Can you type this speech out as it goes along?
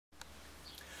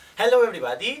Hello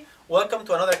everybody, welcome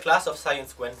to another class of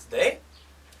Science Wednesday.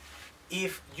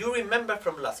 If you remember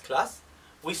from last class,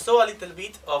 we saw a little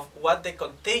bit of what the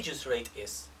contagious rate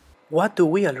is. What do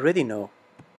we already know?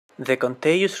 The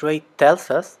contagious rate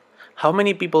tells us how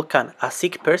many people can a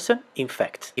sick person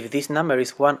infect. If this number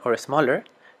is 1 or smaller,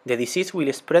 the disease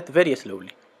will spread very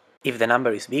slowly. If the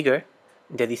number is bigger,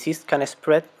 the disease can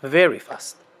spread very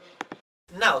fast.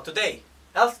 Now today,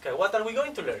 Elska, what are we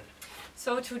going to learn?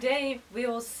 So today we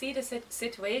will see the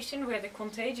situation where the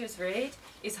contagious rate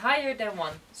is higher than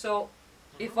 1. So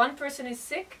if one person is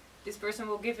sick, this person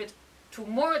will give it to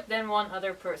more than one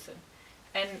other person.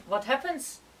 And what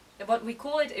happens, what we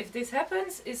call it, if this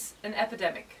happens, is an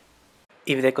epidemic.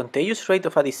 If the contagious rate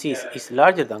of a disease is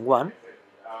larger than 1,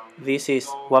 this is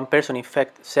one person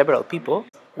infects several people,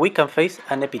 we can face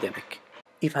an epidemic.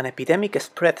 If an epidemic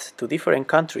spreads to different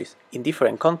countries in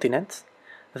different continents,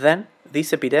 then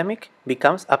this epidemic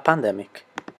becomes a pandemic.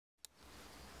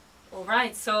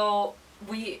 Alright, so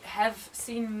we have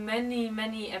seen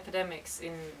many epidemics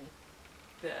in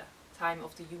the time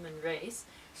of the human race.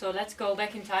 So let's go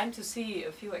back in time to see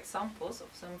a few examples of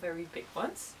some very big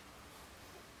ones.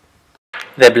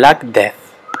 The Black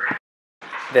Death.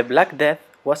 The Black Death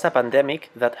was a pandemic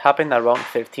that happened around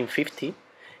 1350,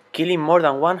 killing more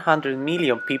than 100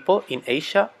 million people in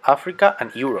Asia, Africa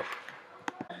and Europe.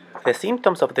 The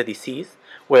symptoms of the disease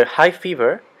were high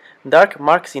fever, dark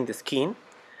marks in the skin,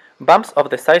 bumps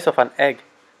of the size of an egg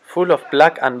full of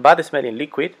black and bad-smelling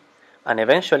liquid, and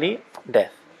eventually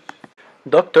death.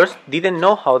 Doctors didn't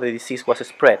know how the disease was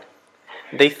spread.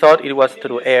 They thought it was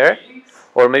through air,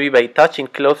 or maybe by touching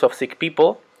clothes of sick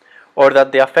people, or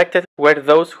that the affected were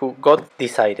those who got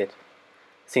decided.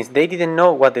 Since they didn't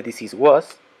know what the disease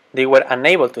was, they were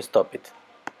unable to stop it.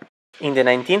 In the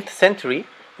 19th century,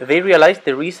 they realized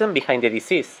the reason behind the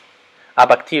disease: a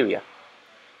bacteria.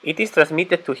 It is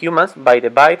transmitted to humans by the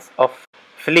bites of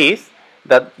fleas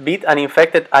that bit an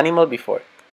infected animal before.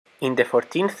 In the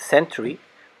 14th century,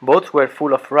 boats were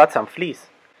full of rats and fleas,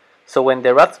 so when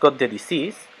the rats got the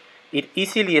disease, it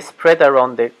easily spread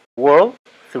around the world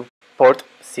through port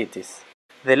cities.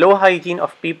 The low hygiene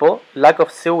of people, lack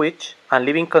of sewage, and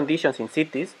living conditions in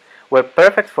cities were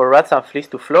perfect for rats and fleas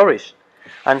to flourish,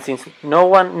 and since no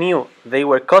one knew they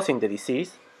were causing the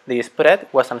disease, the spread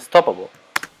was unstoppable.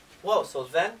 Wow, so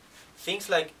then things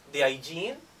like the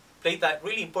hygiene played a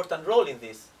really important role in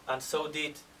this, and so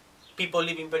did people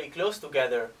living very close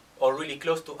together or really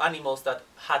close to animals that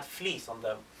had fleas on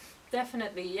them.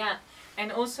 Definitely, yeah.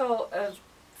 And also a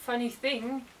funny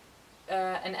thing,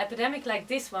 an epidemic like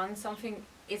this one,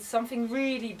 it's something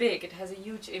really big. It has a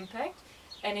huge impact.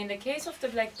 And in the case of the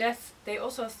Black Death, they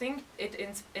also think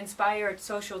it inspired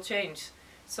social change.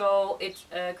 So it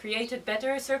created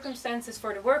better circumstances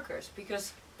for the workers,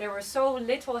 because there were so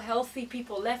little healthy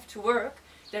people left to work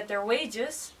that their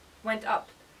wages went up.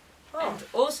 Oh. And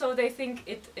also they think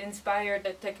it inspired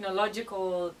the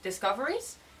technological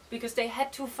discoveries, because they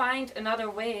had to find another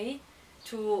way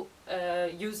to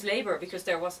use labor, because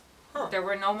there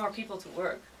were no more people to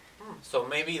work. So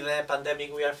maybe the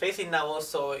pandemic we are facing now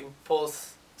also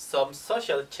impose some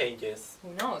social changes.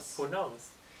 Who knows? Who knows?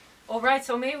 Alright,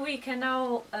 so maybe we can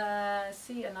now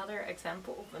see another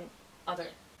example of another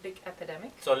big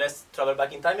epidemic. So let's travel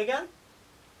back in time again.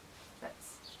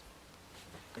 Let's.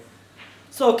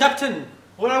 So Captain,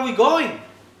 where are we going?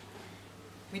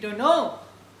 We don't know.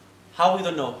 How we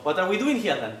don't know? What are we doing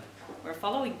here then? We're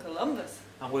following Columbus.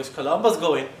 And where is Columbus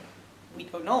going? We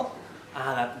don't know.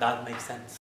 That makes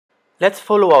sense. Let's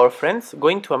follow our friends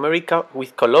going to America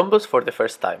with Columbus for the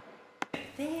first time.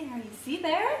 There, you see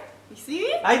there? You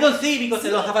see? I don't see because I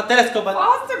don't have a telescope, but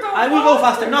Faster, go I will go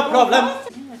faster, no problem.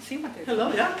 Let's see what they're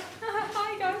Hello, yeah?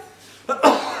 Hi guys.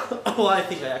 Oh, I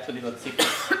think I actually got sick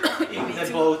in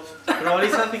the boat. Probably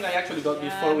something I actually got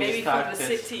before we started. From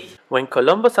the city. When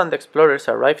Columbus and the explorers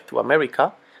arrived to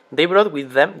America, they brought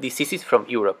with them diseases from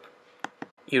Europe.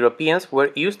 Europeans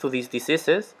were used to these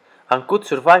diseases and could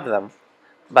survive them,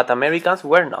 but Americans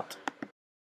were not.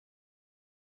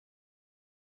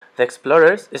 The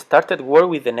explorers started war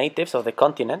with the natives of the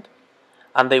continent,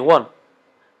 and they won,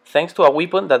 thanks to a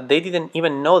weapon that they didn't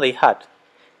even know they had.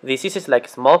 Diseases like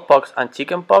smallpox and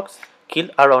chickenpox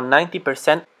killed around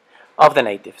 90% of the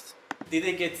natives. Did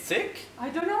they get sick? I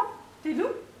don't know. They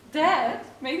look dead.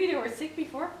 Maybe they were sick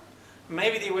before.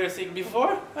 Maybe they were sick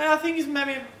before. Well, I think it's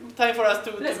maybe time for us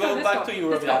to go back to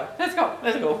Europe. Let's go.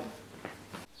 Let's go.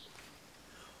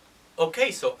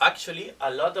 Okay, so actually a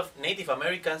lot of Native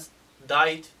Americans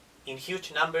died in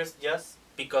huge numbers just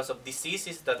because of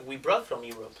diseases that we brought from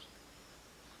Europe.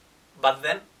 But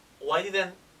then, why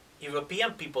didn't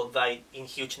European people die in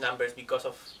huge numbers because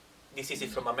of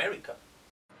diseases from America.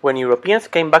 When Europeans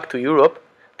came back to Europe,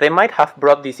 they might have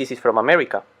brought diseases from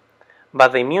America,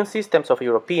 but the immune systems of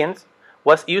Europeans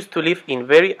was used to live in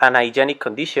very unhygienic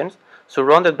conditions,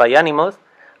 surrounded by animals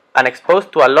and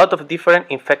exposed to a lot of different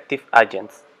infective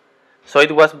agents. So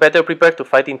it was better prepared to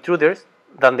fight intruders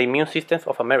than the immune systems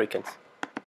of Americans.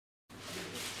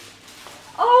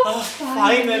 Oh,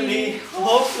 finally!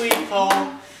 Oh, sweet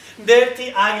home!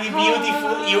 Dirty, ugly,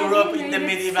 beautiful Europe in the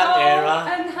medieval era.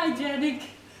 Unhygienic.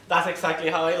 That's exactly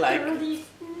how I like it.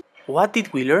 What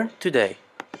did we learn today?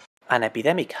 An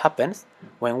epidemic happens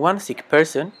when one sick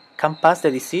person can pass the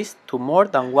disease to more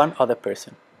than one other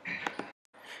person.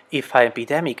 If an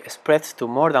epidemic spreads to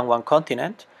more than one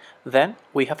continent, then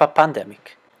we have a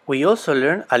pandemic. We also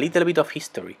learn a little bit of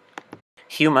history.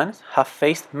 Humans have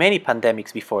faced many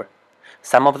pandemics before,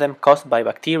 some of them caused by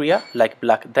bacteria like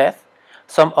Black Death,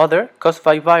 some other caused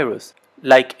by virus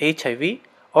like HIV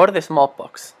or the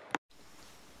smallpox.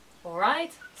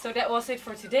 Alright, so that was it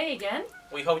for today again.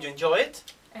 We hope you enjoy it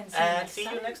And and see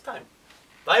you next time.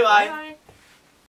 Bye bye! Bye.